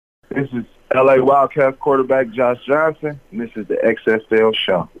This is LA Wildcats quarterback Josh Johnson, and this is the XFL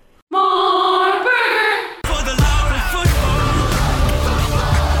Show. More burger for the love of football. For the love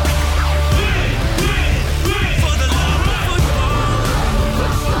of football. For the love of football.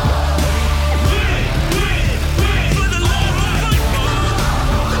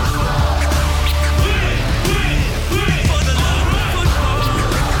 For the love of football.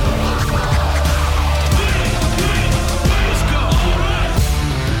 Let's go.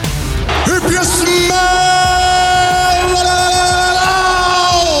 If you smell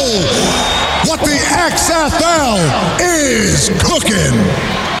what the XFL is cooking.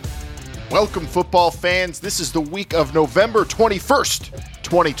 Welcome, football fans. This is the week of November 21st,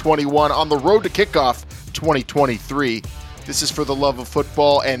 2021, on the road to kickoff 2023. This is For the Love of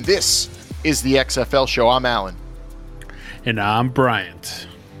Football, and this is the XFL Show. I'm Alan. And I'm Bryant.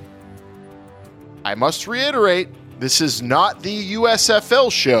 I must reiterate, this is not the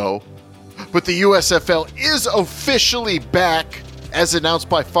USFL Show, but the USFL is officially back, as announced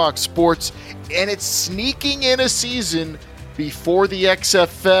by Fox Sports, and it's sneaking in a season before the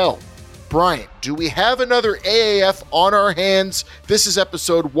XFL. Bryant, do we have another AAF on our hands? This is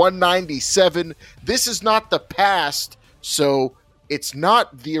episode 197. This is not the past, so it's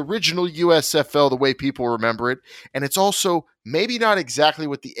not the original USFL the way people remember it, and it's also maybe not exactly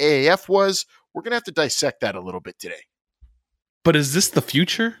what the AAF was. We're going to have to dissect that a little bit today. But is this the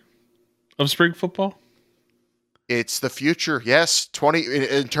future of spring football? It's the future, yes.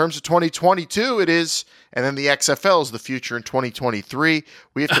 In terms of 2022, it is. And then the XFL is the future in 2023.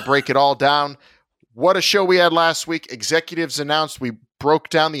 We have to break it all down. What a show we had last week. Executives announced. We broke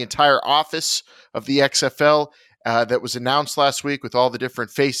down the entire office of the XFL that was announced last week with all the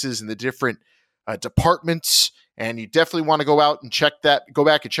different faces and the different departments. And you definitely want to go out and go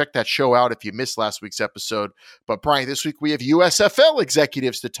back and check that show out if you missed last week's episode. But Brian, this week we have USFL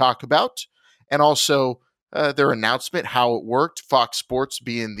executives to talk about, and also their announcement, how it worked. Fox Sports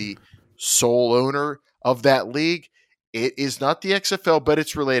being the sole owner of that league. It is not the XFL, but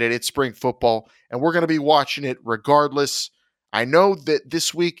it's related. It's spring football, and we're going to be watching it regardless. I know that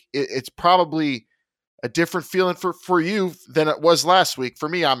this week it's probably a different feeling for you than it was last week. For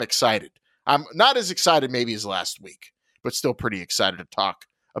me, I'm excited. I'm not as excited maybe as last week, but still pretty excited to talk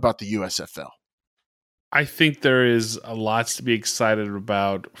about the USFL. I think there is a lot to be excited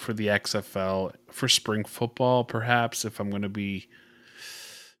about for the XFL, for spring football, perhaps, if I'm going to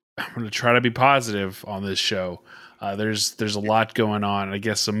try to be positive on this show. There's a lot going on. I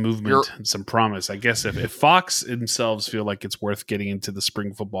guess some movement and some promise. I guess if Fox themselves feel like it's worth getting into the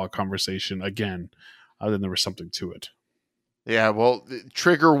spring football conversation again, then there was something to it. Yeah, well,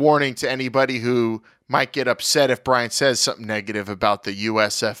 trigger warning to anybody who might get upset if Brian says something negative about the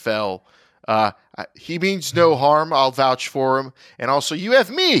USFL. He means no harm. I'll vouch for him. And also, you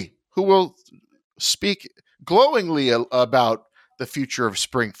have me, who will speak glowingly about the future of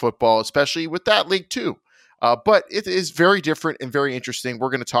spring football, especially with that league too. But it is very different and very interesting.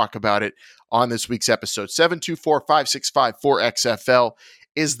 We're going to talk about it on this week's episode. 724-565-4XFL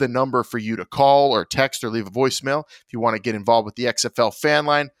is the number for you to call or text or leave a voicemail if you want to get involved with the XFL fan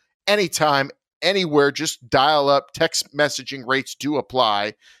line. Anytime, anywhere, just dial up. Text messaging rates do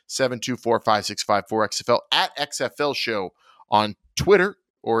apply. 724-565-4XFL at XFL Show on Twitter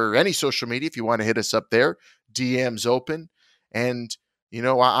or any social media if you want to hit us up there. DMs open. And, you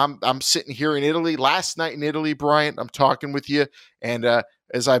know, I'm sitting here in Italy. Last night in Italy, Bryant, I'm talking with you. And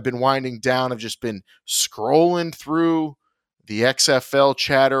as I've been winding down, I've just been scrolling through the XFL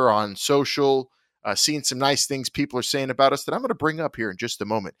chatter on social, seeing some nice things people are saying about us that I'm going to bring up here in just a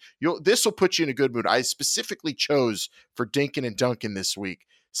moment. This will put you in a good mood. I specifically chose for Dinkin and Duncan this week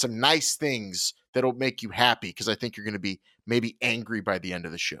some nice things that'll make you happy, because I think you're going to be maybe angry by the end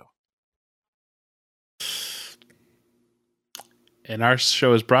of the show. And our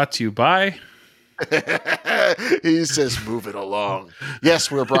show is brought to you by... He says, move it along. Yes,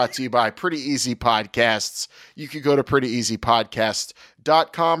 we're brought to you by Pretty Easy Podcasts. You can go to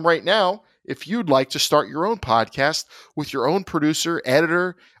prettyeasypodcast.com right now if you'd like to start your own podcast with your own producer,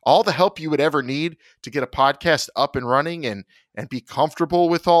 editor, all the help you would ever need to get a podcast up and running and be comfortable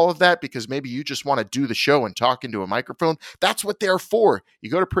with all of that, because maybe you just want to do the show and talk into a microphone. That's what they're for. You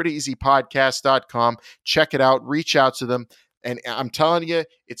go to prettyeasypodcast.com, check it out, reach out to them. And I'm telling you,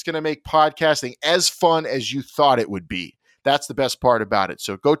 it's going to make podcasting as fun as you thought it would be. That's the best part about it.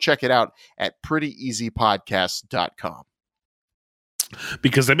 So go check it out at prettyeasypodcast.com.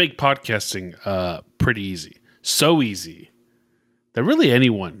 Because they make podcasting pretty easy. So easy that really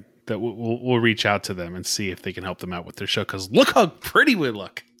anyone that will reach out to them and see if they can help them out with their show. Because look how pretty we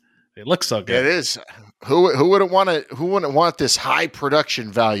look. It looks so It good. is. Who wouldn't want to? Who wouldn't want this high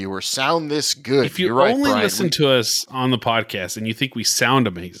production value or sound this good? If you You're right, only Brian. listen to us on the podcast and you think we sound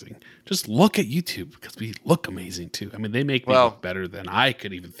amazing, just look at YouTube because we look amazing too. I mean, they make me look better than I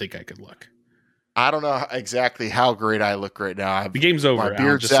could even think I could look. I don't know exactly how great I look right now. The game's over. My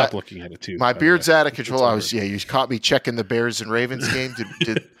beard's just stop looking at it too. My beard's out of control. It's over. You caught me checking the Bears and Ravens game.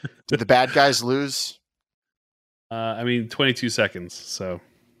 Did the bad guys lose? 22 seconds. So.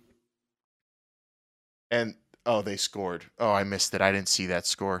 And they scored. Oh, I missed it. I didn't see that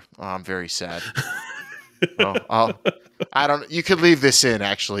score. Oh, I'm very sad. I don't. You could leave this in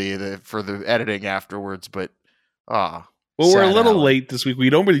actually for the editing afterwards, but well, we're a little Alan. late this week. We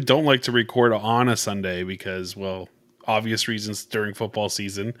don't like to record on a Sunday because, well, obvious reasons during football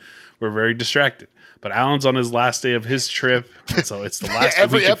season, we're very distracted. But Alan's on his last day of his trip, so it's the last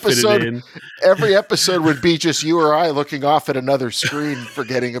every we can fit it in. Every episode would be just you or I looking off at another screen,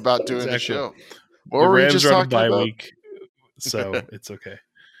 forgetting about doing the show. What the were we Rams just are on a talking bye about? week, so it's okay.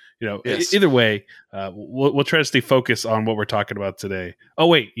 Yes. Either way, we'll try to stay focused on what we're talking about today. Oh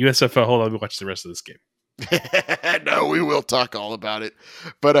wait, USFL. Hold on, let me watch the rest of this game. No, we will talk all about it.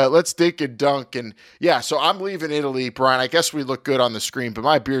 But let's dink and dunk. And so I'm leaving Italy, Brian. I guess we look good on the screen, but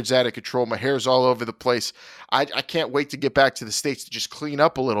my beard's out of control. My hair's all over the place. I can't wait to get back to the States to just clean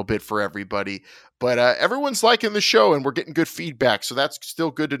up a little bit for everybody. But everyone's liking the show, and we're getting good feedback. So that's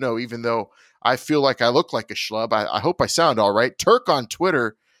still good to know, even though I feel like I look like a schlub. I hope I sound all right. Turk on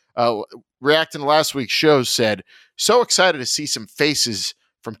Twitter, reacting to last week's show, said, so excited to see some faces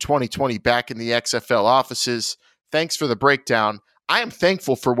from 2020 back in the XFL offices. Thanks for the breakdown. I am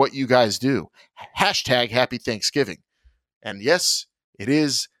thankful for what you guys do. Hashtag Happy Thanksgiving. And yes, it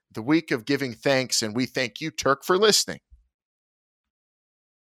is the week of giving thanks, and we thank you, Turk, for listening.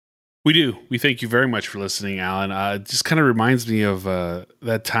 We do. We thank you very much for listening, Alan. It just kind of reminds me of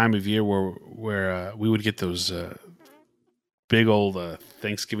that time of year where we would get those big old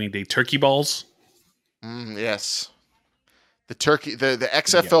Thanksgiving Day turkey balls. Yes. The turkey, the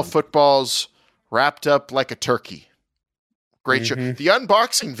XFL footballs wrapped up like a turkey. Great show. The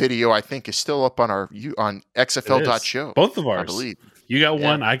unboxing video, I think, is still up on on XFL.show. Both of ours, I believe. You got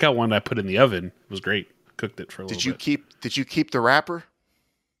one. I got one. I put in the oven. It was great. Cooked it for a little bit. Did you keep the wrapper?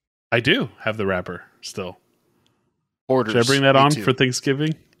 I do have the wrapper still. Orders. Should I bring that on for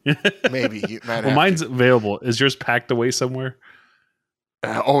Thanksgiving? Maybe. You might well, mine's available. Is yours packed away somewhere?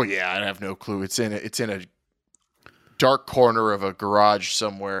 Oh yeah, I have no clue. It's in a dark corner of a garage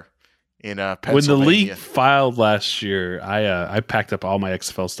somewhere in Pennsylvania. When the league filed last year, I packed up all my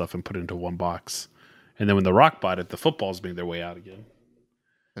XFL stuff and put it into one box. And then when The Rock bought it, the footballs made their way out again.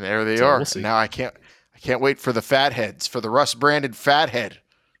 And there they are. We'll now I can't wait for the fatheads, for the Russ branded fathead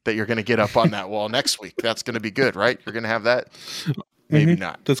that you're going to get up on that wall next week. That's going to be good, right? You're going to have that? Maybe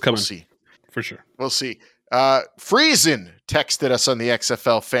not. That's coming. We'll see. For sure. We'll see. Friesen texted us on the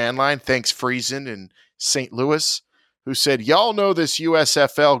XFL fan line. Thanks, Friesen in St. Louis, who said, y'all know this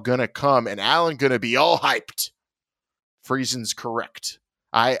USFL going to come and Alan going to be all hyped. Friesen's correct.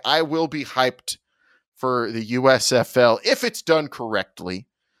 I will be hyped for the USFL if it's done correctly.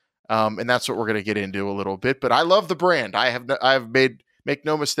 And that's what we're going to get into a little bit. But I love the brand. Make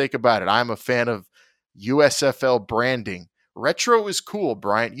no mistake about it. I'm a fan of USFL branding. Retro is cool,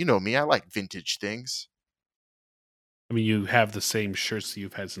 Brian. You know me. I like vintage things. I mean, you have the same shirts that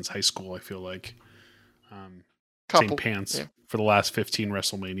you've had since high school, I feel like. Same pants for the last 15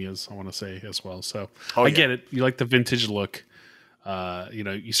 WrestleManias, I want to say, as well. So I get it. You like the vintage look.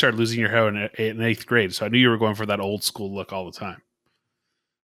 You started losing your hair in 8th grade, so I knew you were going for that old school look all the time.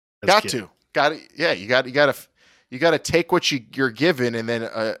 Got to. Yeah, you got to take what you're given and then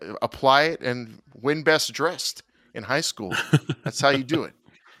apply it and win best dressed in high school. That's how you do it.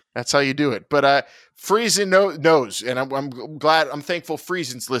 But Friesen knows, and I'm thankful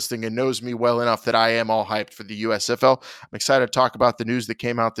Friesen's listening and knows me well enough that I am all hyped for the USFL. I'm excited to talk about the news that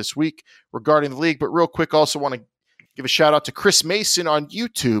came out this week regarding the league. But real quick, also want to give a shout out to Chris Mason on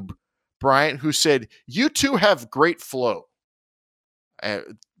YouTube, Bryant, who said, you two have great flow.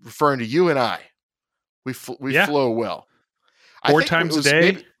 Referring to you and I. We flow well. 4 times a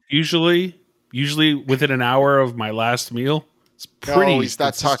day, usually within an hour of my last meal. It's pretty. No, he's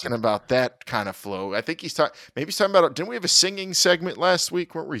not talking about that kind of flow. I think he's talking about. Didn't we have a singing segment last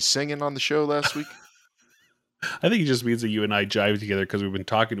week? Weren't we singing on the show last week? I think it just means that you and I jive together because we've been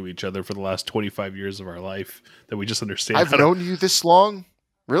talking to each other for the last 25 years of our life. That we just understand. I've known you this long,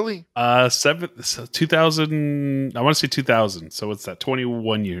 really? 2000. I want to say 2000. So what's that?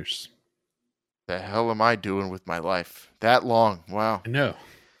 21 years. The hell am I doing with my life? That long? Wow. I know.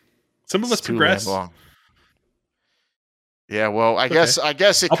 Some of us progress. Long. Yeah, well, I guess I'll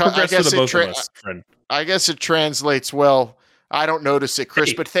progress to the both of us, friend. I guess it translates well. I don't notice it,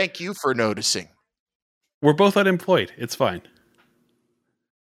 Chris, Hey. but thank you for noticing. We're both unemployed. It's fine.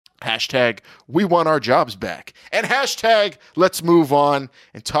 Hashtag we want our jobs back. And hashtag let's move on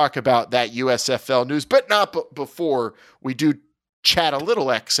and talk about that USFL news, but not before we do chat a little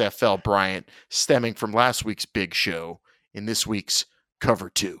XFL, Bryant, stemming from last week's big show in this week's Cover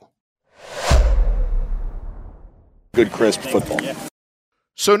 2. Good, crisp football.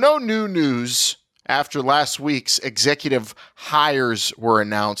 So no new news after last week's executive hires were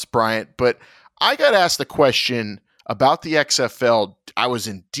announced, Bryant, but I got asked a question about the XFL. I was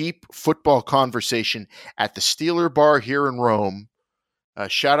in deep football conversation at the Steeler Bar here in Rome.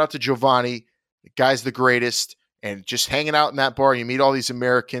 Shout out to Giovanni. The guy's the greatest. And just hanging out in that bar, you meet all these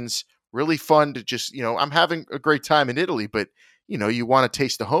Americans. Really fun to just, I'm having a great time in Italy, but, you want to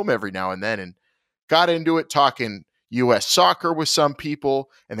taste the home every now and then. And got into it talking U.S. soccer with some people,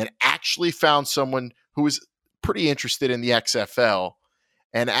 and then actually found someone who was pretty interested in the XFL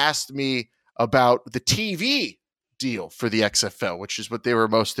and asked me about the TV deal for the XFL, which is what they were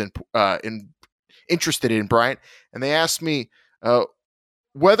most interested in, Bryant. And they asked me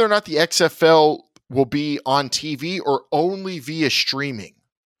whether or not the XFL will be on TV or only via streaming.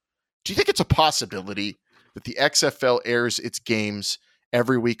 Do you think it's a possibility that the XFL airs its games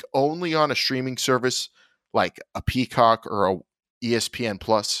every week only on a streaming service like a Peacock or a ESPN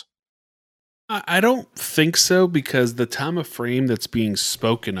Plus? I don't think so, because the time of frame that's being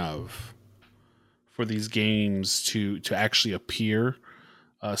spoken of for these games to actually appear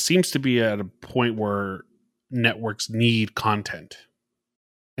seems to be at a point where networks need content.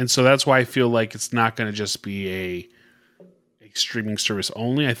 And so that's why I feel like it's not going to just be a streaming service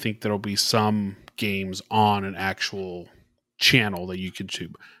only. I think there'll be some games on an actual channel that you can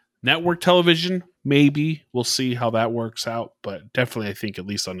tube. Network television, maybe. We'll see how that works out. But definitely, I think at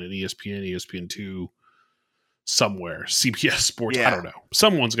least on an ESPN, ESPN2, somewhere, CBS Sports, I don't know.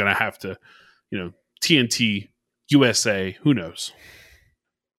 Someone's going to have to, TNT, USA, who knows?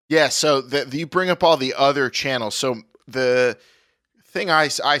 Yeah, so you bring up all the other channels. So the thing I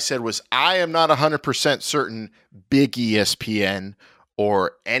said was I am not 100% certain big ESPN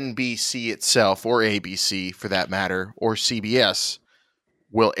or NBC itself or ABC for that matter or CBS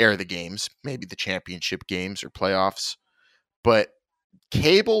will air the games, maybe the championship games or playoffs, but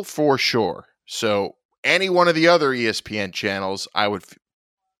cable for sure. So any one of the other ESPN channels, I would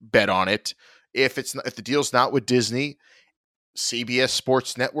bet on it. If the deal's not with Disney, CBS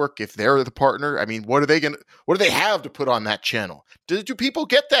Sports Network, if they're the partner, I mean, what do they have to put on that channel? Do people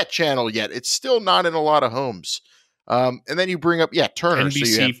get that channel yet? It's still not in a lot of homes. And then you bring up, Turner. NBC,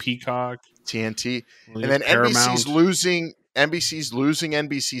 so you have Peacock, TNT, and then Paramount. NBC's losing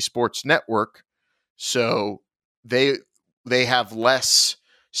NBC Sports Network. So they have less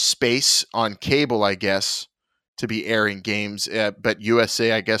space on cable, I guess, to be airing games. But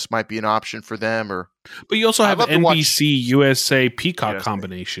USA, I guess, might be an option for them. But you also have an NBC, USA, Peacock USA.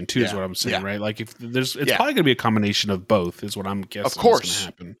 combination too, is what I'm saying, right? Like it's probably going to be a combination of both, is what I'm guessing. Of course,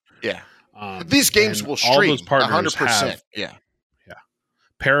 is going to happen. Yeah, these games will stream. All those partners 100%. Yeah.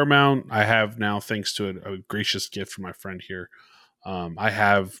 Paramount, I have now, thanks to a gracious gift from my friend here. I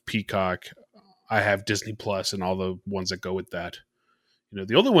have Peacock, I have Disney Plus, and all the ones that go with that.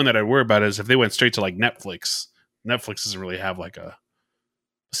 The only one that I worry about is if they went straight to like Netflix. Netflix doesn't really have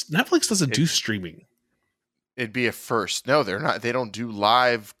Netflix doesn't do streaming. It'd be a first. No, they're not. They don't do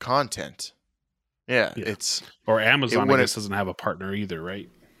live content. Yeah. Or Amazon, I guess, doesn't have a partner either, right?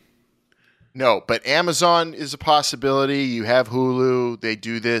 No, but Amazon is a possibility. You have Hulu. They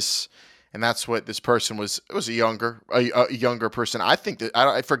do this, and that's what this person was. It was a younger person. I think that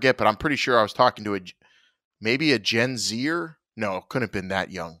I forget, but I'm pretty sure I was talking to maybe a Gen Zer. No, it couldn't have been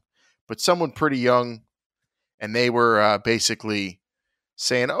that young, but someone pretty young, and they were basically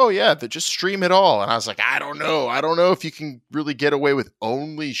saying, "Oh yeah, just stream it all." And I was like, "I don't know. I don't know if you can really get away with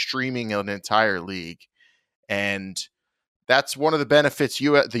only streaming an entire league," and that's one of the benefits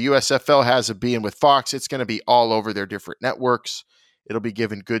the USFL has of being with Fox. It's going to be all over their different networks. It'll be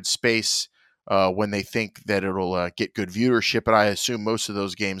given good space when they think that it'll get good viewership. And I assume most of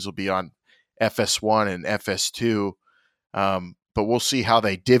those games will be on FS1 and FS2. But we'll see how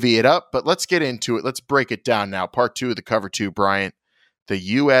they divvy it up. But let's get into it. Let's break it down now. Part 2 of the Cover 2, Bryant.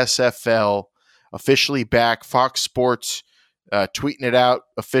 The USFL officially back. Fox Sports tweeting it out.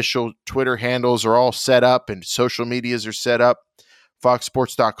 Official Twitter handles are all set up and social medias are set up.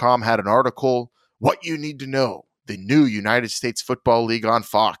 FoxSports.com had an article, What You Need to Know, the new United States Football League on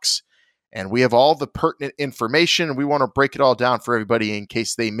Fox. And we have all the pertinent information, and we want to break it all down for everybody in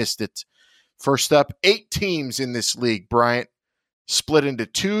case they missed it First up, 8 teams in this league, Bryant, split into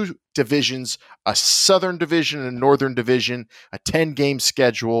 2 divisions, a Southern Division and a Northern Division, a 10-game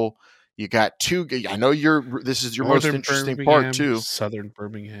schedule. You got 2. I know this is your Northern most interesting Birmingham, part too. Southern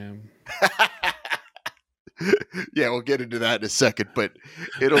Birmingham. Yeah, we'll get into that in a second, but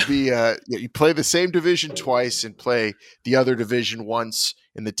it'll be you play the same division twice and play the other division once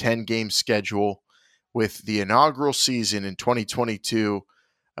in the 10-game schedule, with the inaugural season in 2022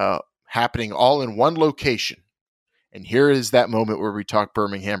 happening all in one location. And here is that moment where we talk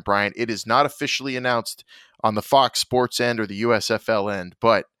Birmingham, Bryant. It is not officially announced on the Fox Sports end or the USFL end,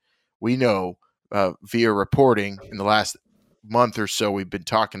 but we know via reporting in the last month or so, we've been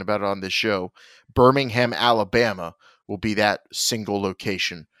talking about it on this show, Birmingham, Alabama will be that single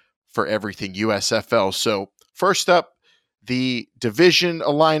location for everything USFL. So first up, the division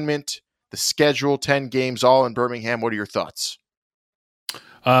alignment, the schedule, 10 games, all in Birmingham. What are your thoughts?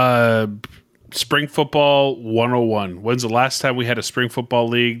 Spring football 101. When's the last time we had a spring football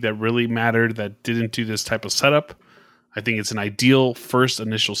league that really mattered, that didn't do this type of setup? I think it's an ideal first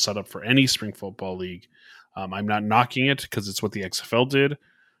initial setup for any spring football league. I'm not knocking it because it's what the XFL did.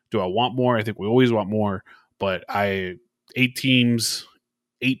 Do I want more? I think we always want more. But 8 teams,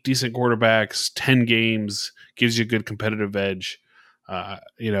 8 decent quarterbacks, 10 games gives you a good competitive edge,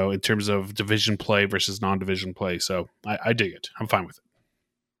 in terms of division play versus non-division play. So I dig it. I'm fine with it.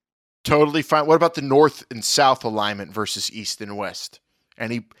 Totally fine. What about the North and South alignment versus East and West? I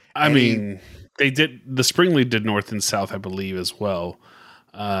mean, they did. The Spring League did North and South, I believe, as well.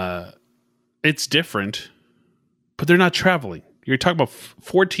 It's different, but they're not traveling. You're talking about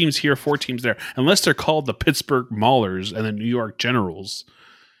 4 teams here, 4 teams there. Unless they're called the Pittsburgh Maulers and the New York Generals,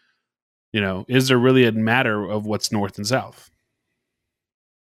 is there really a matter of what's North and South?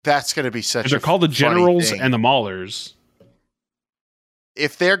 That's going to be such. If they're called the Generals and the Maulers.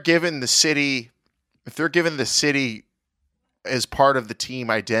 If they're given the city as part of the team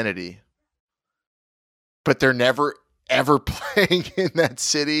identity, but they're never ever playing in that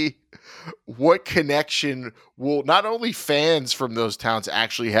city, what connection will not only fans from those towns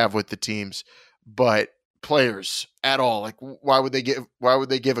actually have with the teams, but players at all? Like, why would they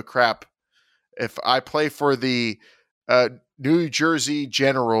give a crap if I play for the New Jersey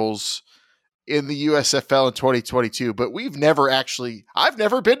Generals in the USFL in 2022, but I've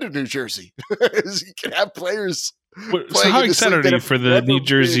never been to New Jersey. You can have players. So how excited are you for the New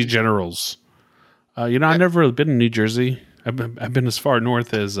Jersey Generals? I've never really been in New Jersey. I've been as far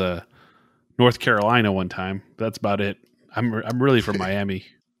north as North Carolina one time. That's about it. I'm really from Miami.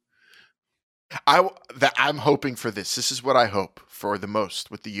 I'm hoping for this. This is what I hope for the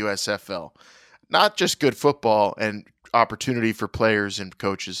most with the USFL. Not just good football and opportunity for players and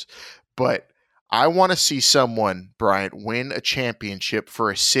coaches, but I want to see someone, Bryant, win a championship for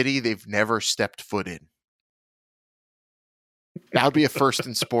a city they've never stepped foot in. That would be a first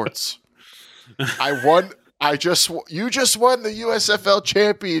in sports. You just won the USFL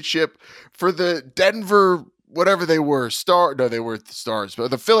championship for the Denver, whatever they were, they were the Stars,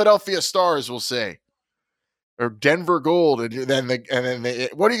 but the Philadelphia Stars, we'll say, or Denver Gold, and then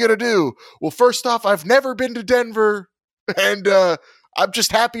what are you gonna do? Well, first off, I've never been to Denver, and I'm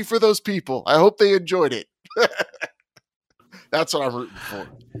just happy for those people. I hope they enjoyed it. That's what I'm rooting for.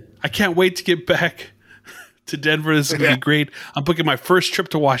 I can't wait to get back to Denver. This is going to be great. I'm booking my first trip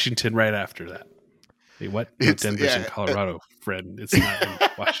to Washington right after that. Hey, what? Denver's in Colorado, Fred. It's not in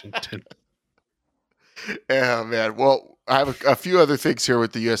Washington. Yeah, man. Well, I have a few other things here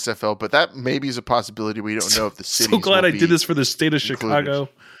with the USFL, but that maybe is a possibility. We don't know if the city. So glad I did this for the state of Chicago.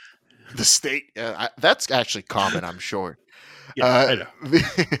 The state. That's actually common, I'm sure. Yeah, I know.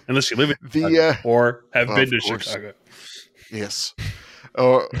 Unless you live in Chicago or have been to Chicago. Yes.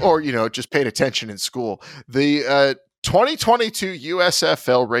 Or just paid attention in school. The 2022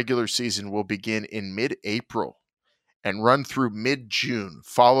 USFL regular season will begin in mid-April and run through mid-June,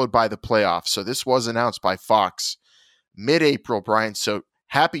 followed by the playoffs. So this was announced by Fox mid-April, Brian. So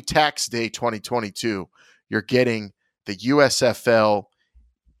happy tax day 2022. You're getting the USFL,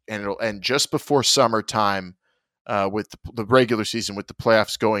 and it'll end just before summertime with the regular season, with the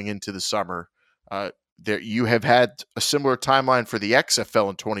playoffs going into the summer. There, you have had a similar timeline for the XFL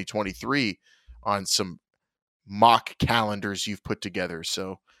in 2023 on some mock calendars you've put together.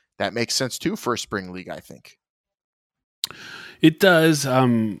 So that makes sense too for a spring league, I think. It does.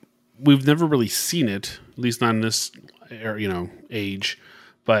 We've never really seen it, at least not in this age.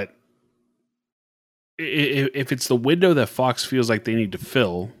 But if it's the window that Fox feels like they need to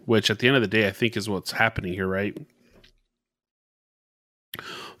fill, which at the end of the day, I think is what's happening here, right?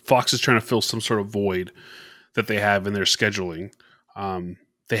 Fox is trying to fill some sort of void that they have in their scheduling.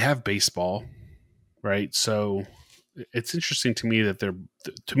 they have baseball, right? So it's interesting to me that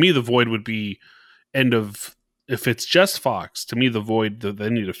to me, the void would be end of, if it's just Fox, to me, the void that they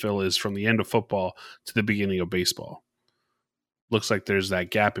need to fill is from the end of football to the beginning of baseball. Looks like there's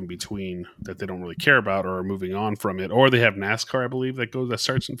that gap in between that they don't really care about or are moving on from it. Or they have NASCAR, I believe, that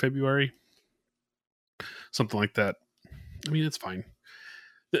starts in February. Something like that. I mean, it's fine.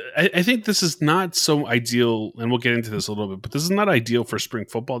 I think this is not so ideal, and we'll get into this a little bit, but this is not ideal for spring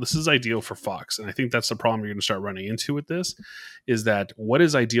football. This is ideal for Fox. And I think that's the problem you're going to start running into with this, is that what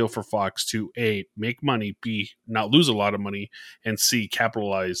is ideal for Fox to A, make money, B, not lose a lot of money, and C,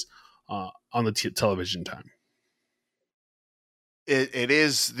 capitalize on the television time. It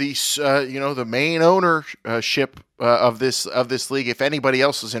is the the main ownership of this league. If anybody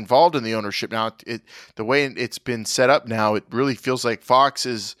else is involved in the ownership now, the way it's been set up now, it really feels like Fox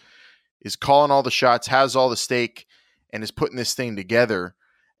is calling all the shots, has all the stake, and is putting this thing together.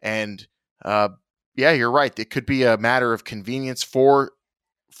 And yeah, you're right. It could be a matter of convenience for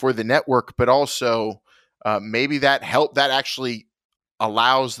the network, but also maybe that actually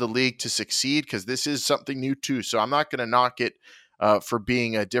allows the league to succeed, because this is something new too. So I'm not going to knock it for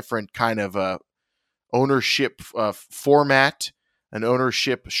being a different kind of ownership format, an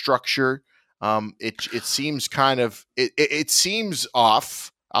ownership structure. It seems kind of it seems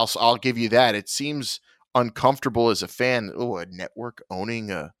off. I'll give you that. It seems uncomfortable as a fan. Oh, a network owning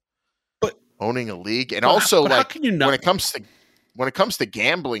a league, and also how can you not? when it comes to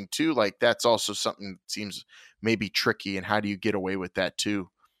gambling too, like that's also something that seems maybe tricky. And how do you get away with that too,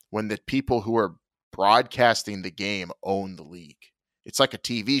 when the people who are broadcasting the game own the league? It's like a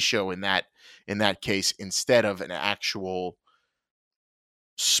TV show in that case, instead of an actual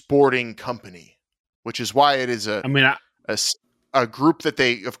sporting company, which is why it is a group that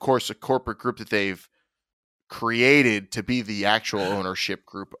they, of course, a corporate group that they've created to be the actual ownership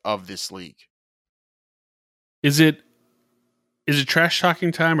group of this league. Is it trash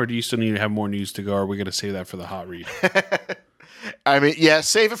talking time, or do you still need to have more news to go? Or are we going to save that for the hot read? I mean, yeah,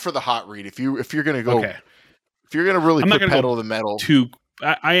 save it for the hot read. If you're going to go, okay. If you're going to really put pedal to the metal.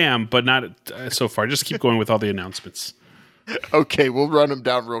 I am, but not so far. Just keep going with all the announcements. Okay, we'll run them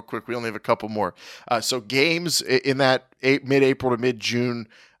down real quick. We only have a couple more. So games in that mid-April to mid-June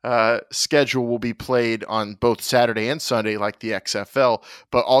schedule will be played on both Saturday and Sunday, like the XFL,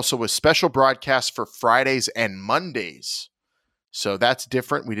 but also with special broadcasts for Fridays and Mondays. So that's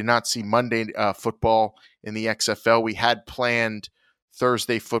different. We did not see Monday football in the XFL. We had planned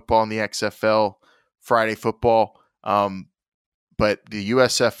Thursday football in the XFL, Friday football, but the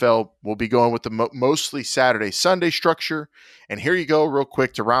USFL will be going with the mostly Saturday, Sunday structure. And here you go, real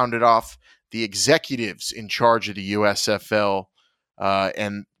quick, to round it off, the executives in charge of the USFL.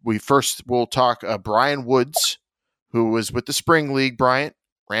 And we'll talk Brian Woods, who was with the Spring League. Bryant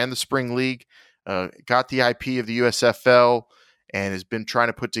ran the Spring League, got the IP of the USFL, and has been trying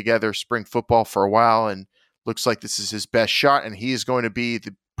to put together spring football for a while, and looks like this is his best shot. And he is going to be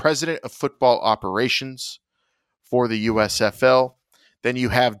the president of football operations for the USFL. Then you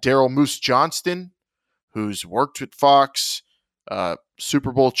have Daryl Moose Johnston, who's worked with Fox,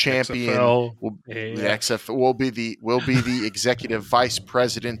 Super Bowl champion. The XFL will be the executive vice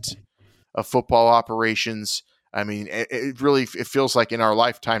president of football operations. I mean, it feels like in our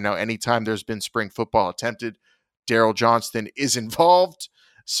lifetime now, anytime there's been spring football attempted, Daryl Johnston is involved.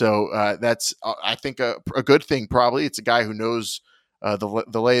 So that's, I think, a good thing. Probably it's a guy who knows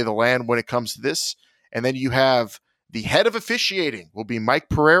the lay of the land when it comes to this. And then you have the head of officiating will be Mike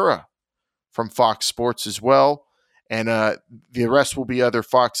Pereira from Fox Sports as well. And the rest will be other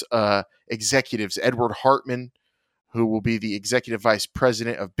Fox executives. Edward Hartman, who will be the executive vice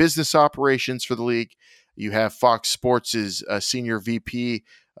president of business operations for the league. You have Fox Sports' senior VP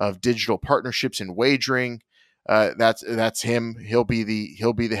of digital partnerships and wagering. That's him. He'll be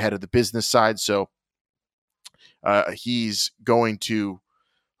the head of the business side. So he's going to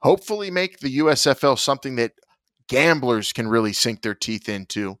hopefully make the USFL something that gamblers can really sink their teeth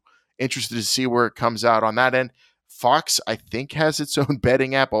into. Interested to see where it comes out on that end. Fox, I think, has its own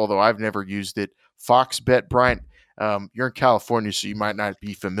betting app, although I've never used it. Fox Bet, Bryant, you're in California, so you might not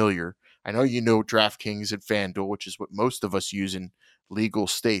be familiar. I know you know DraftKings and FanDuel, which is what most of us use in legal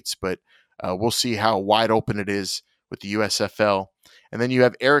states, but we'll see how wide open it is with the USFL. And then you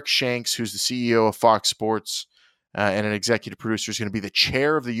have Eric Shanks, who's the CEO of Fox Sports and an executive producer, is going to be the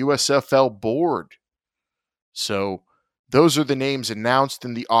chair of the USFL board. So those are the names announced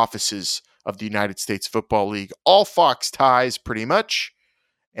in the offices of the United States Football League. All Fox ties, pretty much.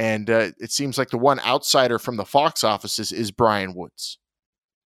 And it seems like the one outsider from the Fox offices is Brian Woods.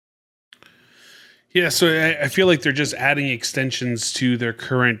 Yeah, so I feel like they're just adding extensions to their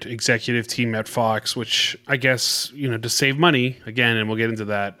current executive team at Fox, which I guess, to save money, again, and we'll get into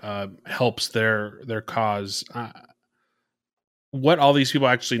that, helps their cause. What all these people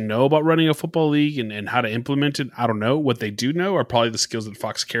actually know about running a football league and how to implement it, I don't know. What they do know are probably the skills that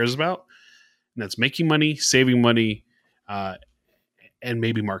Fox cares about, and that's making money, saving money, and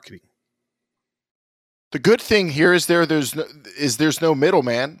maybe marketing. The good thing here is there's no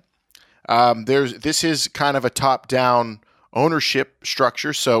middleman. This is kind of a top-down ownership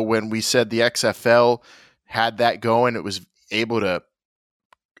structure. So when we said the XFL had that going, it was able to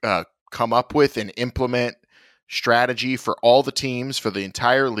come up with and implement strategy for all the teams, for the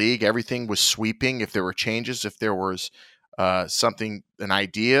entire league. Everything was sweeping. If there were changes, if there was an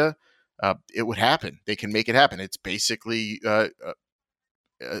idea, it would happen. They can make it happen. It's basically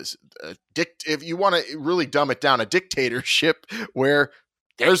if you want to really dumb it down, a dictatorship where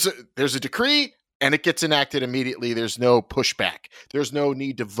there's a decree and it gets enacted immediately. There's no pushback. There's no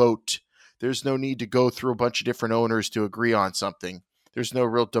need to vote. There's no need to go through a bunch of different owners to agree on something. There's no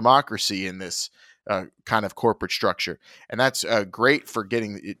real democracy in this kind of corporate structure, and that's great for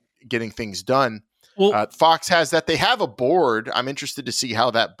getting things done. Well, Fox has that. They have a board. I'm interested to see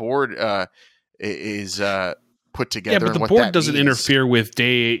how that board is put together. Yeah, but the board doesn't interfere with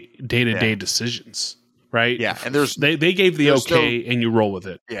day-to-day decisions. Right. Yeah. And they gave the okay and you roll with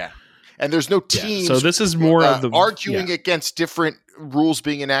it. Yeah. And there's no teams. So this is more of the arguing against different rules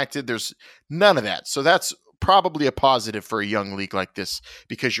being enacted. There's none of that. So that's probably a positive for a young league like this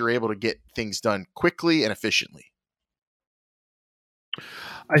because you're able to get things done quickly and efficiently.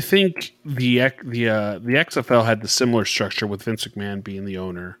 I think the XFL had the similar structure with Vince McMahon being the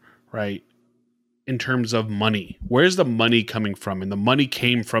owner, right? In terms of money, where's the money coming from? And the money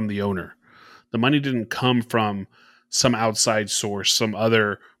came from the owner. The money didn't come from some outside source, some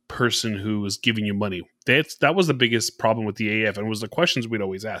other person who was giving you money. That was the biggest problem with the AF, and it was the questions we'd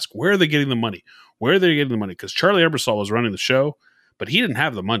always ask. Where are they getting the money? Where are they getting the money? Because Charlie Ebersol was running the show, but he didn't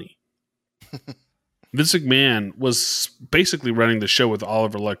have the money. Vince McMahon was basically running the show with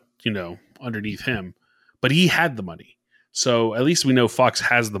Oliver Luck, underneath him, but he had the money. So at least we know Fox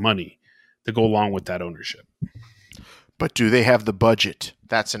has the money to go along with that ownership. But do they have the budget?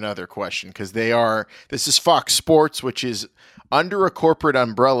 That's another question because this is Fox Sports, which is under a corporate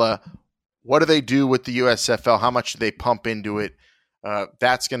umbrella. What do they do with the USFL? How much do they pump into it?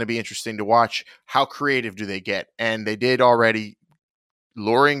 That's going to be interesting to watch. How creative do they get? And they did already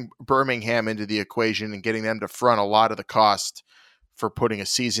luring Birmingham into the equation and getting them to front a lot of the cost for putting a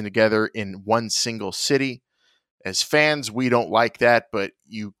season together in one single city. As fans, we don't like that, but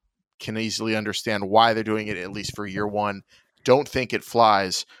you can easily understand why they're doing it, at least for year one. Don't think it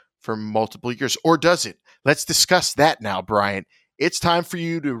flies for multiple years. Or does it? Let's discuss that now, Brian. It's time for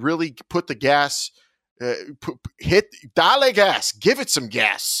you to really put the gas, dale gas, give it some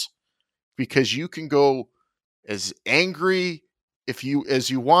gas, because you can go as angry as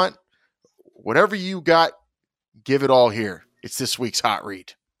you want. Whatever you got, give it all here. It's this week's Hot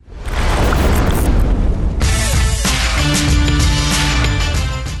Read.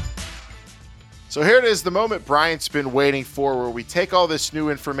 So here it is, the moment Bryant's been waiting for, where we take all this new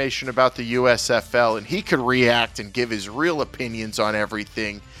information about the USFL and he can react and give his real opinions on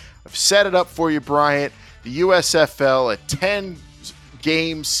everything. I've set it up for you, Bryant. The USFL, a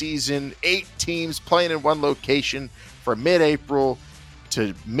 10-game season, 8 teams playing in one location from mid-April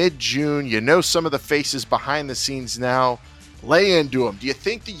to mid-June. You know some of the faces behind the scenes now. Lay into them. Do you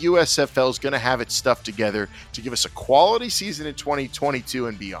think the USFL is going to have its stuff together to give us a quality season in 2022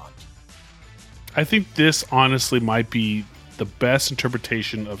 and beyond? I think this honestly might be the best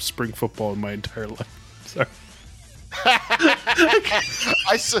interpretation of spring football in my entire life. Sorry.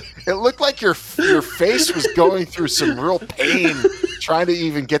 It looked like your face was going through some real pain trying to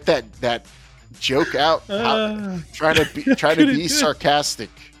even get that joke out. Trying to be sarcastic.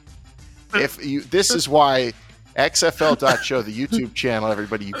 This is why XFL.show, the YouTube channel,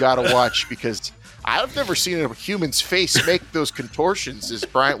 everybody, you got to watch, because I've never seen a human's face make those contortions as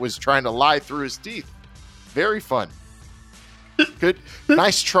Bryant was trying to lie through his teeth. Very fun. Good.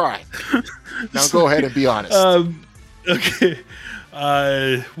 Nice try. Now go ahead and be honest. Okay.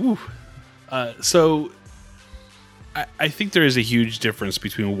 So I think there is a huge difference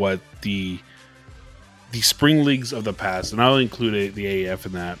between what the spring leagues of the past, and I'll include the AAF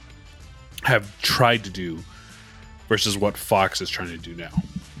in that, have tried to do versus what Fox is trying to do now.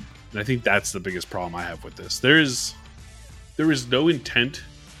 And I think that's the biggest problem I have with this. There is no intent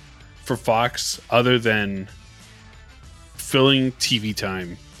for Fox other than filling TV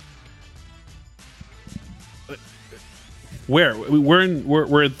time. We're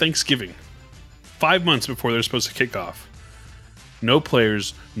in Thanksgiving. 5 months before they're supposed to kick off. No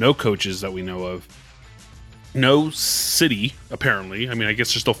players, no coaches that we know of. No city, apparently. I mean, I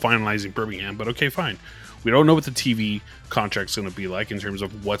guess they're still finalizing Birmingham, but okay, fine. We don't know what the TV contract's going to be like in terms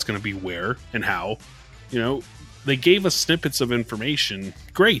of what's going to be where and how. You know, they gave us snippets of information.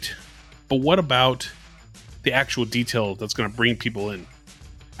 Great. But what about the actual detail that's going to bring people in?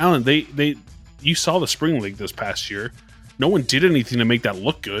 Alan, you saw the Spring League this past year. No one did anything to make that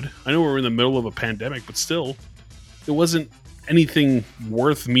look good. I know we're in the middle of a pandemic, but still, it wasn't anything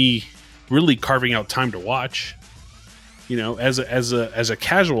worth me really carving out time to watch. You know, as a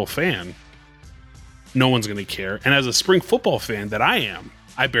casual fan, no one's going to care. And as a spring football fan that I am,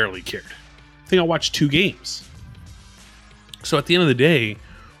 I barely cared. I think I watched 2 games. So at the end of the day,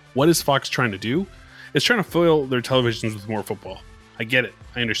 what is Fox trying to do? It's trying to fill their televisions with more football. I get it.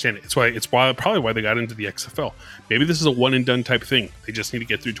 I understand it. It's probably why they got into the XFL. Maybe this is a one and done type thing. They just need to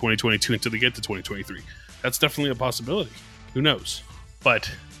get through 2022 until they get to 2023. That's definitely a possibility. Who knows?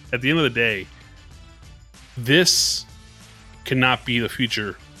 But at the end of the day, this cannot be the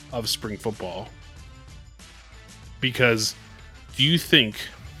future of spring football. Because do you think,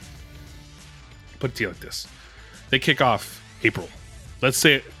 put it to you like this, they kick off April. Let's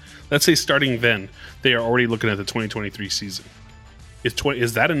say starting then, they are already looking at the 2023 season.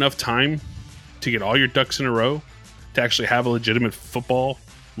 Is that enough time to get all your ducks in a row to actually have a legitimate football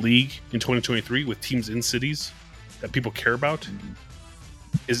league in 2023 with teams in cities that people care about?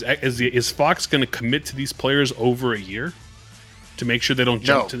 Is Fox going to commit to these players over a year to make sure they don't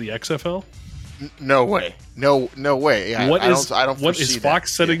jump to the XFL? No way. No way. I don't foresee is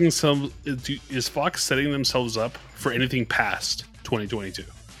Fox that. Is Fox setting themselves up for anything past 2022?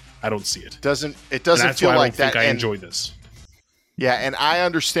 I don't see it. It doesn't feel like that. I enjoy this. Yeah, and I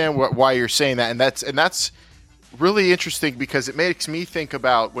understand why you're saying that, and that's really interesting because it makes me think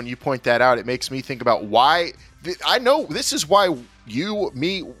about, when you point that out, it makes me think about why. I know this is why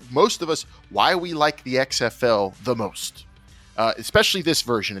most of us, why we like the XFL the most, especially this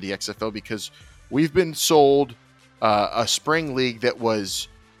version of the XFL, because we've been sold a spring league that was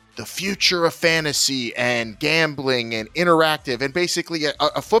the future of fantasy and gambling and interactive and basically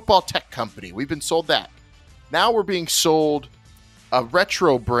a football tech company. We've been sold that. Now we're being sold a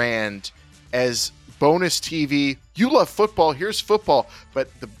retro brand as bonus TV. You love football, here's football, but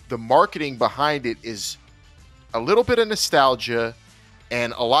the marketing behind it is a little bit of nostalgia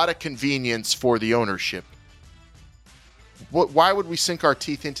and a lot of convenience for the ownership. Why would we sink our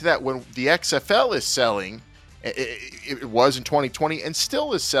teeth into that when the XFL is selling? It was in 2020 and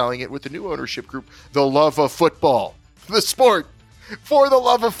still is selling it with the new ownership group, the love of football, the sport for the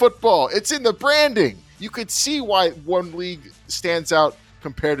love of football. It's in the branding. You could see why one league stands out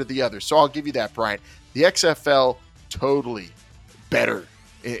compared to the other. So I'll give you that, Brian. The XFL, totally better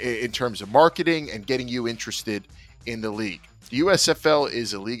in terms of marketing and getting you interested in the league. The USFL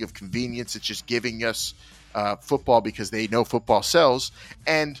is a league of convenience. It's just giving us football because they know football sells.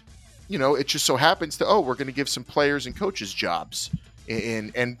 And, you know, it just so happens to, we're going to give some players and coaches jobs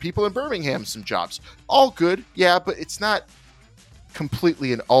and people in Birmingham some jobs. All good, yeah, but it's not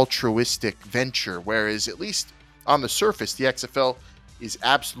completely an altruistic venture, whereas at least on the surface, the XFL is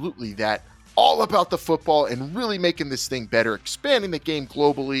absolutely that, all about the football and really making this thing better, expanding the game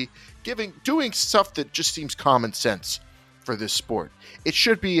globally, doing stuff that just seems common sense for this sport. It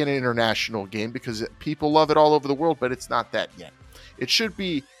should be an international game because people love it all over the world, but it's not that yet. It should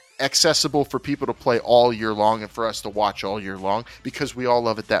be accessible for people to play all year long and for us to watch all year long because we all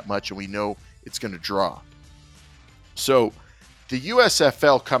love it that much and we know it's going to draw. So the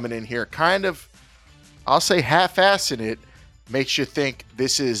USFL coming in here kind of, I'll say half-assing it, makes you think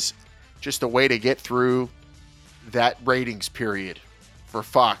this is just a way to get through that ratings period for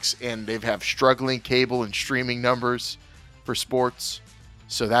Fox. And they have struggling cable and streaming numbers for sports.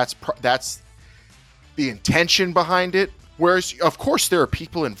 So that's the intention behind it. Whereas, of course, there are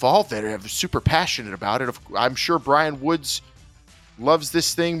people involved that are super passionate about it. I'm sure Brian Woods loves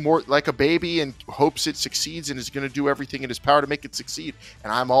this thing more like a baby and hopes it succeeds and is going to do everything in his power to make it succeed.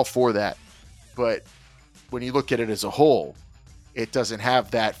 And I'm all for that. But when you look at it as a whole, it doesn't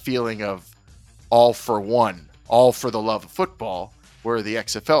have that feeling of all for one, all for the love of football, where the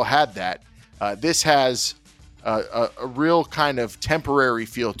XFL had that. This has a real kind of temporary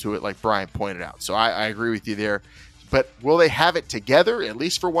feel to it, like Brian pointed out. So I agree with you there. But will they have it together, at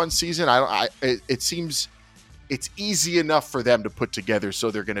least for one season? It seems it's easy enough for them to put together,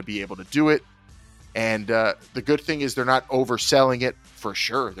 so they're going to be able to do it. And the good thing is they're not overselling it for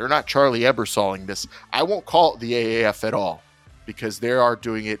sure. They're not Charlie Ebersoling this. I won't call it the AAF at all because they are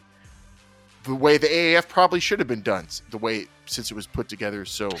doing it the way the AAF probably should have been done, since it was put together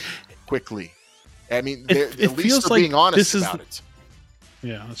so quickly. I mean, It at least feels they're like being honest this is about it.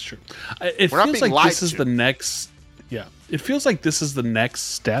 Yeah, that's true. It We're not feels being like lied this is to. the next. Yeah, it feels like this is the next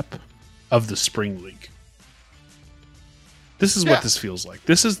step of the spring league. This is Yeah. what this feels like.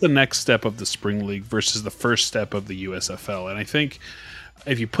 This is the next step of the spring league versus the first step of the USFL. And I think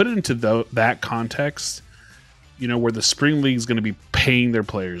if you put it into that context, where the spring league is going to be paying their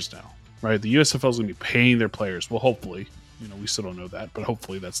players now, right? The USFL is going to be paying their players. Well, hopefully, we still don't know that, but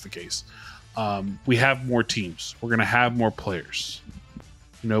hopefully that's the case. We have more teams. We're going to have more players.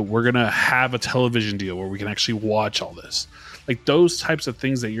 We're going to have a television deal where we can actually watch all this. Like those types of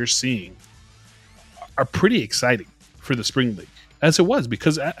things that you're seeing are pretty exciting for the spring league, as it was,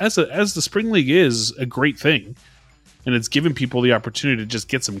 because as the spring league is a great thing, and it's given people the opportunity to just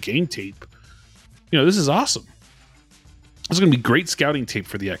get some game tape. This is awesome. This is going to be great scouting tape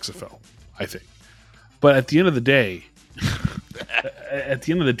for the XFL, I think. But at the end of the day,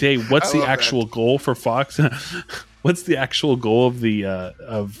 what's the actual goal for Fox? What's the actual goal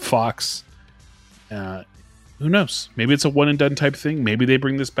of Fox? Who knows? Maybe it's a one and done type thing. Maybe they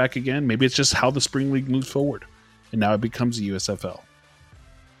bring this back again. Maybe it's just how the spring league moves forward, and now it becomes a USFL.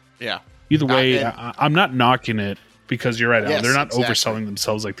 Yeah. Either way, I'm not knocking it because you're right. Yes, They're not exactly. overselling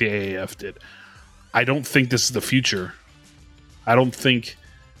themselves like the AAF did. I don't think this is the future. I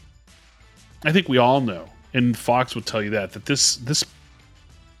think we all know, and Fox would tell you that this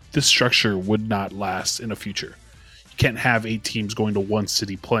structure would not last in the future. You can't have 8 teams going to one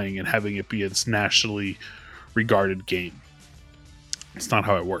city playing and having it be its nationally regarded game. It's not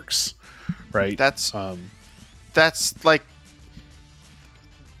how it works, right? That's like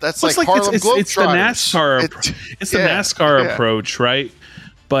It's Harlem the Globetrotters. NASCAR. It's the NASCAR approach, right?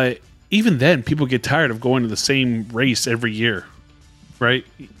 But even then, people get tired of going to the same race every year, right?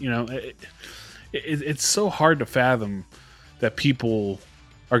 It's so hard to fathom that people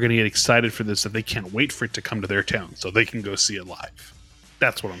are going to get excited for this, that they can't wait for it to come to their town so they can go see it live.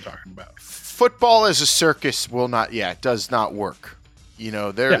 That's what I'm talking about. Football as a circus does not work.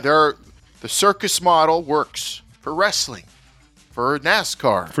 The circus model works for wrestling, for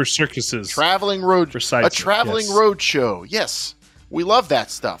NASCAR, For circuses, traveling for sites, road show. Yes, we love that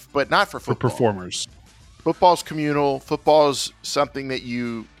stuff, but not for for football. performers. Football's communal. Football's something that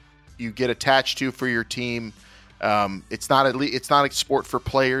you get attached to for your team. It's not a sport for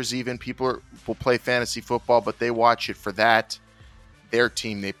players. Even people will play fantasy football, but they watch it for their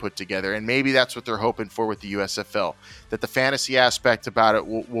team they put together. And maybe that's what they're hoping for with the USFL, that the fantasy aspect about it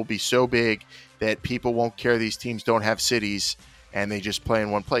will be so big that people won't care these teams don't have cities and they just play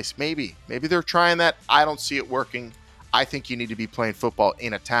in one place. Maybe they're trying that. I don't see it working. I think you need to be playing football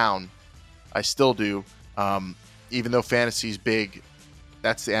in a town. I still do. Even though fantasy's big,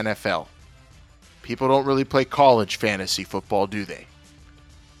 that's the NFL. People don't really play college fantasy football, do they?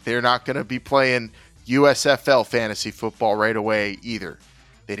 They're not going to be playing USFL fantasy football right away either.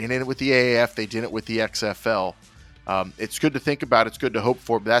 They did it with the AAF. They did it with the XFL. It's good to think about. It's good to hope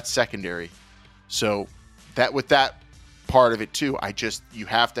for, but that's secondary. So that with that part of it too, you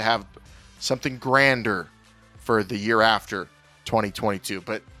have to have something grander for the year after 2022.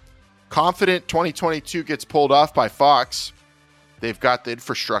 But confident 2022 gets pulled off by Fox. They've got the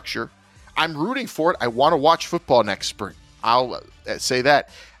infrastructure. I'm rooting for it. I want to watch football next spring. I'll say that.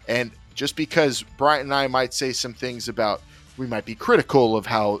 And just because Bryant and I might say some things about, we might be critical of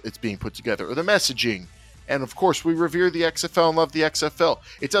how it's being put together or the messaging. And of course, we revere the XFL and love the XFL.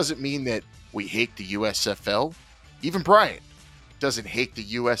 It doesn't mean that we hate the USFL. Even Bryant doesn't hate the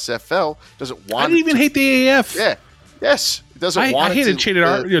USFL. Doesn't want. I didn't even hate the AAF. Yeah. Yes. It doesn't want. I hated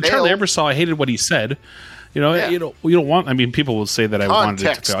Charlie fail. Ebersol. I hated what he said. You don't want. I mean, people will say that I wanted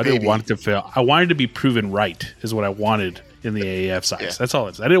it to fail. I didn't want it to fail. I wanted to be proven right. Is what I wanted in the AAF size. Yeah. That's all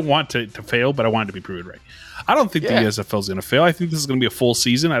it is. I didn't want to fail, but I wanted to be proven right. I don't think the USFL is going to fail. I think this is going to be a full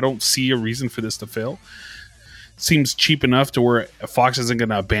season. I don't see a reason for this to fail. Seems cheap enough to where Fox isn't going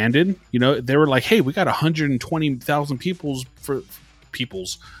to abandon. They were like, "Hey, we got 120,000 peoples for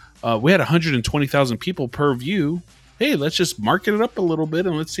peoples. We had 120,000 people per view. Hey, let's just market it up a little bit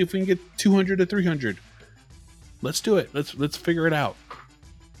and let's see if we can get 200 to 300. Let's do it. Let's figure it out.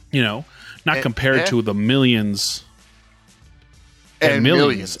 Not compared to the millions and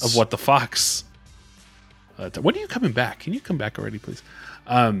millions of what the Fox. When are you coming back? Can you come back already, please?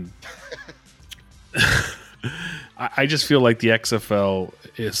 I just feel like the XFL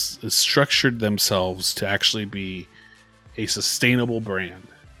is structured themselves to actually be a sustainable brand.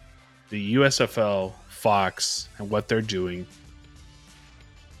 The USFL, Fox, and what they're doing.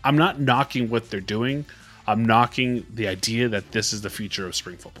 I'm not knocking what they're doing. I'm knocking the idea that this is the future of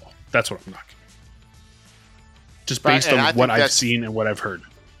spring football. That's what I'm knocking. Just based on what I've seen and what I've heard.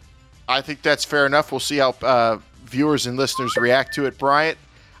 I think that's fair enough. We'll see how viewers and listeners react to it, Bryant.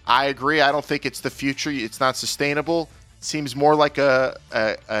 I agree. I don't think it's the future. It's not sustainable. It seems more like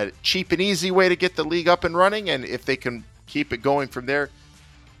a cheap and easy way to get the league up and running, and if they can keep it going from there,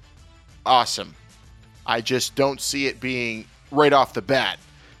 awesome. I just don't see it being right off the bat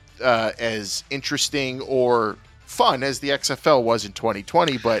as interesting or fun as the XFL was in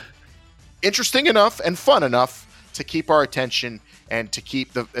 2020, but interesting enough and fun enough to keep our attention and to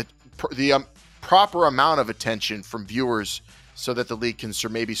keep the proper amount of attention from viewers so that the league can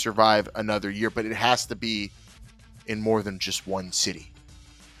maybe survive another year. But it has to be in more than just one city.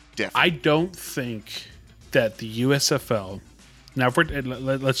 Definitely. I don't think that the USFL. Now,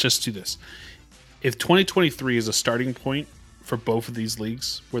 let's just do this. If 2023 is a starting point for both of these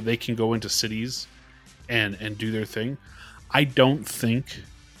leagues where they can go into cities and do their thing, I don't think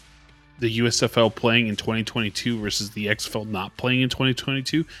the USFL playing in 2022 versus the XFL not playing in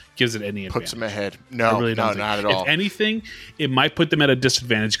 2022 gives it any advantage. Puts them ahead. No, not at all. If anything, it might put them at a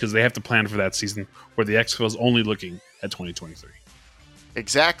disadvantage because they have to plan for that season where the XFL is only looking at 2023.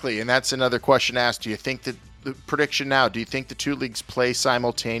 Exactly, and that's another question asked. Do you think that the prediction now, do you think the two leagues play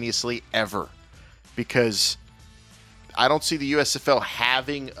simultaneously ever? Because I don't see the USFL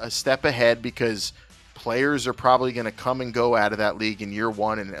having a step ahead because players are probably going to come and go out of that league in year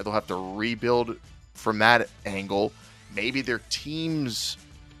one, and they'll have to rebuild from that angle. Maybe their teams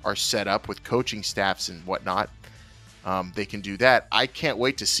are set up with coaching staffs and whatnot. They can do that. I can't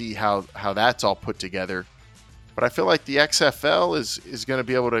wait to see how that's all put together. But I feel like the XFL is going to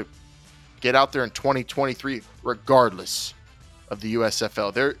be able to get out there in 2023 regardless of the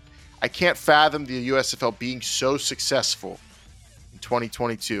USFL. I can't fathom the USFL being so successful in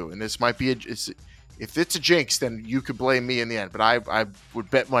 2022. And this might be if it's a jinx, then you could blame me in the end. But I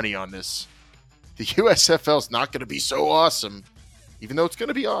would bet money on this. The USFL is not going to be so awesome, even though it's going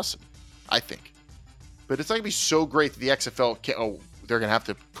to be awesome, I think. But it's not going to be so great that the XFL they're going to have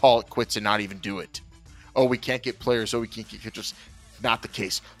to call it quits and not even do it. Oh, we can't get players. Oh, we can't get just not the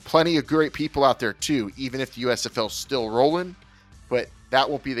case. Plenty of great people out there too, even if the USFL is still rolling. But that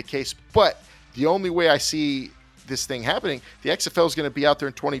won't be the case. But the only way I see this thing happening, the XFL is going to be out there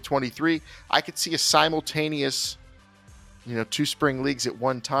in 2023. I could see a simultaneous, two spring leagues at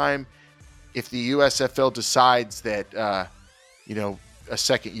one time. If the USFL decides that, a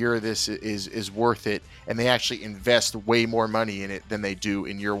second year of this is worth it, and they actually invest way more money in it than they do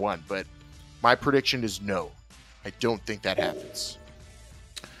in year one. But my prediction is no. I don't think that happens.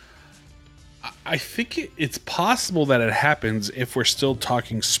 I think it's possible that it happens if we're still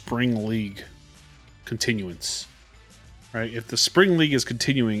talking spring league continuance, right? If the spring league is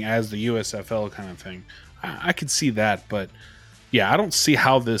continuing as the USFL kind of thing, I could see that. But yeah, I don't see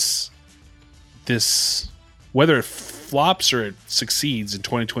how this whether it flops or it succeeds in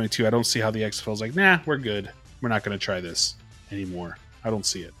 2022. I don't see how the XFL is like, nah, we're good. We're not going to try this anymore. I don't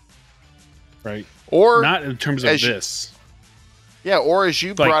see it. Right? Or not in terms of this. Yeah, or as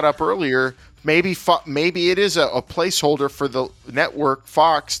you brought up earlier, maybe it is a placeholder for the network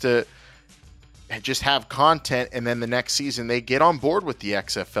Fox to just have content, and then the next season they get on board with the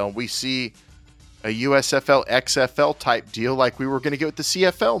XFL. We see a USFL XFL type deal like we were going to get with the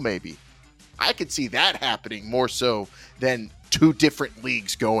CFL. Maybe I could see that happening more so than two different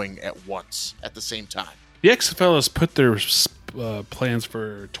leagues going at once at the same time. The XFL has put their plans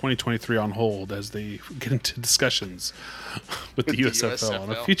for 2023 on hold as they get into discussions with the USFL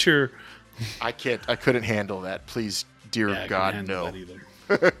on a future. I couldn't handle that. Please, dear God, no.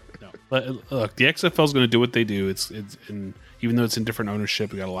 No. Look, the XFL is going to do what they do. It's even though it's in different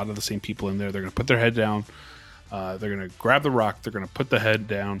ownership, we got a lot of the same people in there. They're going to put their head down. They're going to grab the rock. They're going to put the head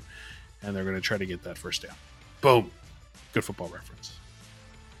down, and they're going to try to get that first down. Boom. Good football reference.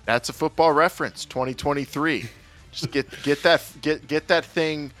 That's a football reference. 2023. Just get that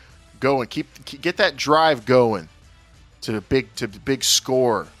thing going. Get that drive going to the big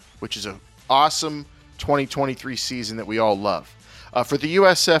score, which is an awesome 2023 season that we all love. For the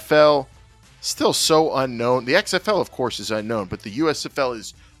USFL, still so unknown. The XFL, of course, is unknown, but the USFL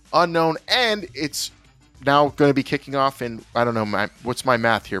is unknown, and it's now going to be kicking off in, I don't know, what's my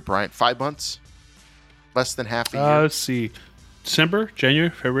math here, Bryant? 5 months? Less than half a year? Let's see. December, January,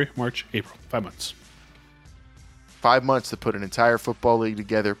 February, March, April. 5 months. 5 months to put an entire football league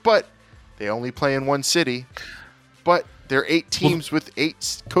together, but they only play in one city. But they're 8 teams with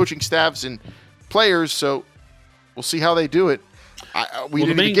 8 coaching staffs and players, so we'll see how they do it. We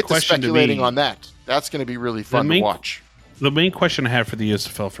didn't even get to speculating on that. That's going to be really fun to watch. The main question I have for the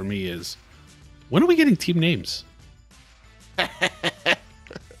USFL for me is, when are we getting team names?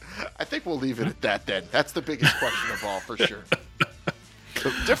 I think we'll leave it at that then. That's the biggest question of all, for sure.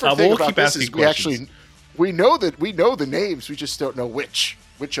 The different thing we'll about keep this asking is questions. we know the names. We just don't know which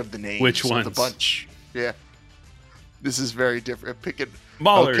of the names. Which of ones? the bunch. Yeah. This is very different. Picking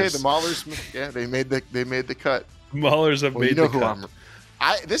Maulers. Okay, the Maulers. Yeah, they made the cut. Maulers have Well, made you know the who cut.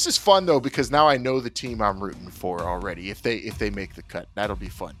 this is fun though because now I know the team I'm rooting for already. If they make the cut, that'll be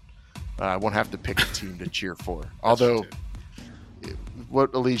fun. I won't have to pick a team to cheer for. Although,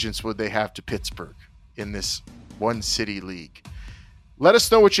 what allegiance would they have to Pittsburgh in this one city league? Let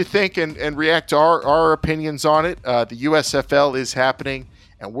us know what you think and react to our opinions on it. The USFL is happening,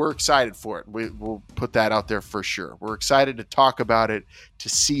 and we're excited for it. We'll put that out there for sure. We're excited to talk about it, to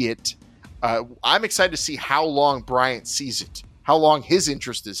see it. I'm excited to see how long Bryant sees it, how long his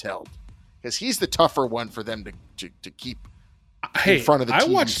interest is held, because he's the tougher one for them to keep in front of the I TV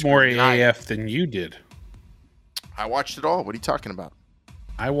watched screen. more AAF than you did. I watched it all. What are you talking about?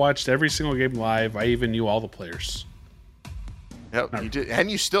 I watched every single game live. I even knew all the players. Yep, you did,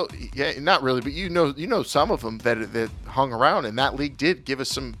 and you still, not really, but you know some of them that hung around, and that league did give us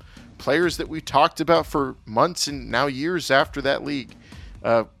some players that we talked about for months and now years after that league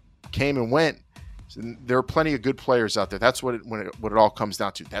came and went. So there are plenty of good players out there. That's what it all comes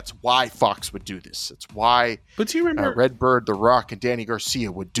down to. That's why Fox would do this. That's why. But do you remember Redbird, The Rock, and Danny Garcia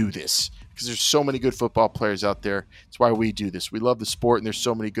would do this because there's so many good football players out there. That's why we do this. We love the sport, and there's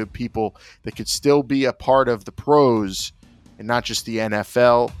so many good people that could still be a part of the pros and not just the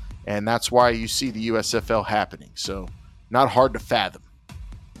NFL. And that's why you see the USFL happening. So not hard to fathom.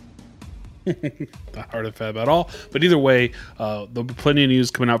 Not hard to fathom at all. But either way, there'll be plenty of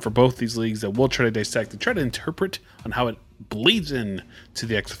news coming out for both these leagues that we'll try to dissect and try to interpret on how it bleeds in to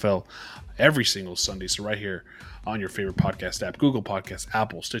the XFL every single Sunday. So right here on your favorite podcast app, Google Podcasts,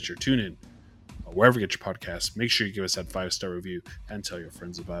 Apple, Stitcher, TuneIn, wherever you get your podcasts, make sure you give us that 5-star review and tell your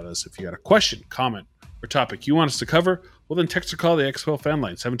friends about us. If you got a question, comment, or topic you want us to cover, well, then text or call the XFL fan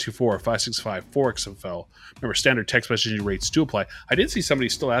line, 724-565-4XFL. Remember, standard text messaging rates do apply. I did see somebody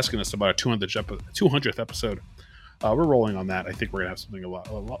still asking us about our 200th episode. We're rolling on that. I think we're going to have something a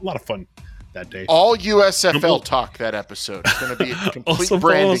lot of fun that day. All USFL talk that episode. It's going to be a complete also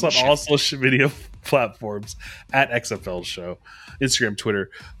branding follow us on shift. all social media platforms at XFL Show, Instagram,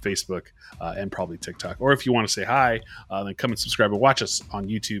 Twitter, Facebook, and probably TikTok. Or if you want to say hi, then come and subscribe and watch us on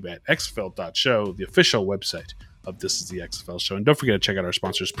YouTube at xfl.show, the official website of This Is the XFL Show. And don't forget to check out our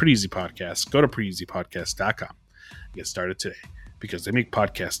sponsors, Pretty Easy Podcasts. Go to prettyeasypodcast.com and get started today because they make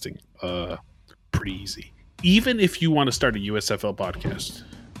podcasting pretty easy. Even if you want to start a USFL podcast,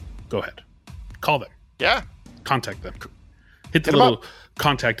 go ahead. Call them. Yeah. Contact them. Hit the them little up.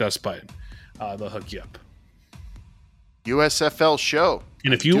 contact us button. They'll hook you up. USFL show.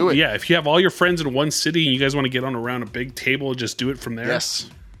 And if Do it. if you have all your friends in one city and you guys want to get on around a big table, just do it from there.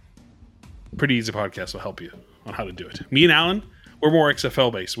 Yes. Pretty Easy Podcast will help you on how to do it. Me and Alan, we're more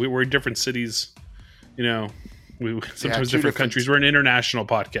XFL based. We're in different cities. You know, sometimes two different countries. We're an international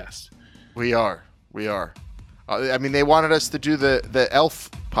podcast. We are. I mean, they wanted us to do the Elf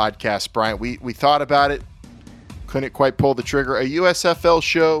podcast, Brian. We thought about it. Couldn't quite pull the trigger. A USFL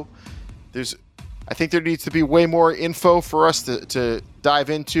show. I think there needs to be way more info for us to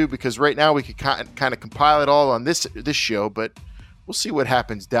dive into because right now we could kind of compile it all on this show, but we'll see what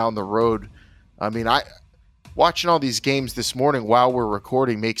happens down the road. I mean, watching all these games this morning while we're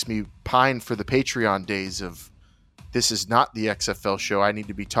recording makes me pine for the Patreon days of this is not the XFL show. I need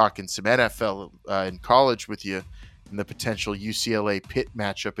to be talking some NFL in college with you and the potential UCLA Pitt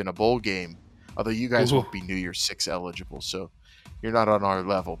matchup in a bowl game. Although you guys won't be New Year's 6 eligible, so you're not on our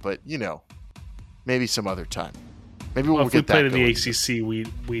level. But, maybe some other time. Maybe we'll if we get that played in going. the ACC,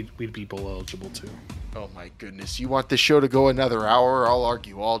 we'd be bowl eligible too. Oh, my goodness. You want the show to go another hour? I'll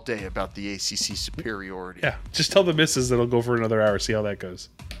argue all day about the ACC superiority. Yeah, just tell the missus that it'll go for another hour. See how that goes.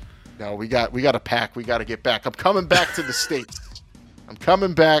 No, we got to pack. We got to get back. I'm coming back to the States. I'm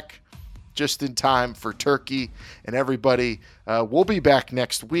coming back just in time for Turkey and everybody. We'll be back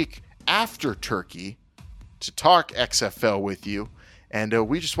next week after Turkey to talk XFL with you. And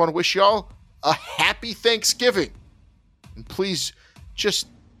we just want to wish y'all a happy Thanksgiving. And please just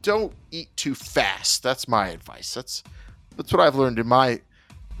don't eat too fast. That's my advice. That's what I've learned in my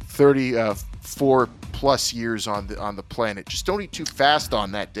 34 plus years on the planet. Just don't eat too fast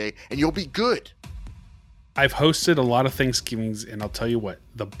on that day and you'll be good. I've hosted a lot of Thanksgivings, and I'll tell you what,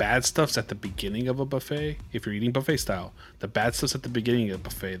 the bad stuff's at the beginning of a buffet. If you're eating buffet style, the bad stuff's at the beginning of the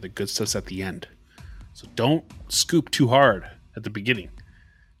buffet, the good stuff's at the end. So don't scoop too hard at the beginning.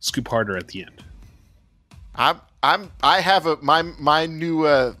 Scoop harder at the end. I have my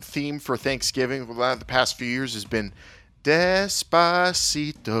new theme for Thanksgiving the past few years has been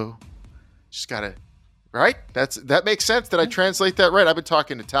Despacito. Just gotta Right? That makes sense. Did I translate that right? I've been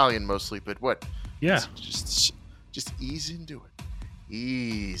talking Italian mostly, but what? Yeah. Just ease into it.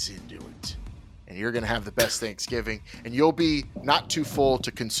 Ease into it. And you're going to have the best Thanksgiving, and you'll be not too full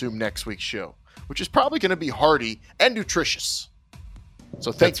to consume next week's show, which is probably going to be hearty and nutritious.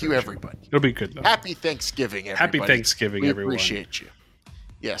 So thank you, everybody. It'll be good, though. Happy Thanksgiving, everybody. Happy Thanksgiving, everyone. We appreciate you.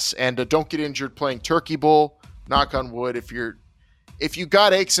 Yes, and don't get injured playing Turkey Bowl. Knock on wood. If you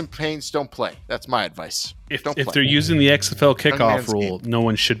got aches and pains, don't play. That's my advice. If play. they're using the XFL kickoff man's rule, game. no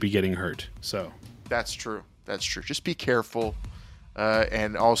one should be getting hurt. So That's true. Just be careful.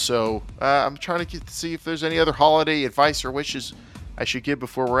 And also, I'm trying to see if there's any other holiday advice or wishes I should give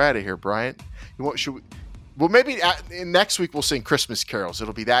before we're out of here, Bryant. Maybe next week we'll sing Christmas carols.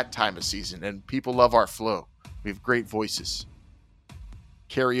 It'll be that time of season, and people love our flow. We have great voices.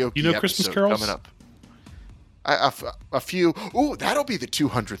 Karaoke Christmas episode carols coming up. A few. Ooh, that'll be the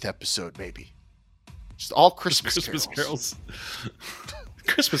 200th episode, maybe. Just all Christmas carols.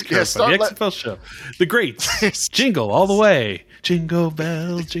 Christmas carols. The XFL show. The greats. Jingle all the way. Jingle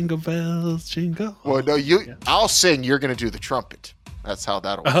bells, jingle bells, jingle. Well, no, I'll sing. You're going to do the trumpet. That's how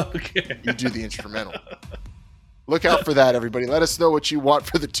that'll work. Okay. You do the instrumental. Look out for that, everybody. Let us know what you want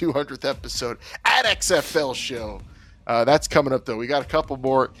for the 200th episode at XFL Show. That's coming up, though. We got a couple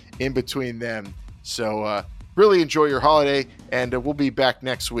more in between them. So really enjoy your holiday, and we'll be back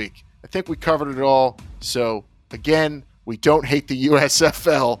next week. I think we covered it all. So, again, we don't hate the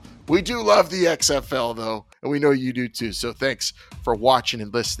USFL. We do love the XFL, though, and we know you do, too. So thanks for watching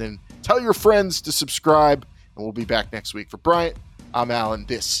and listening. Tell your friends to subscribe, and we'll be back next week. For Bryant, I'm Alan.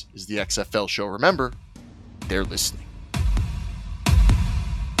 This is the XFL Show. Remember, they're listening.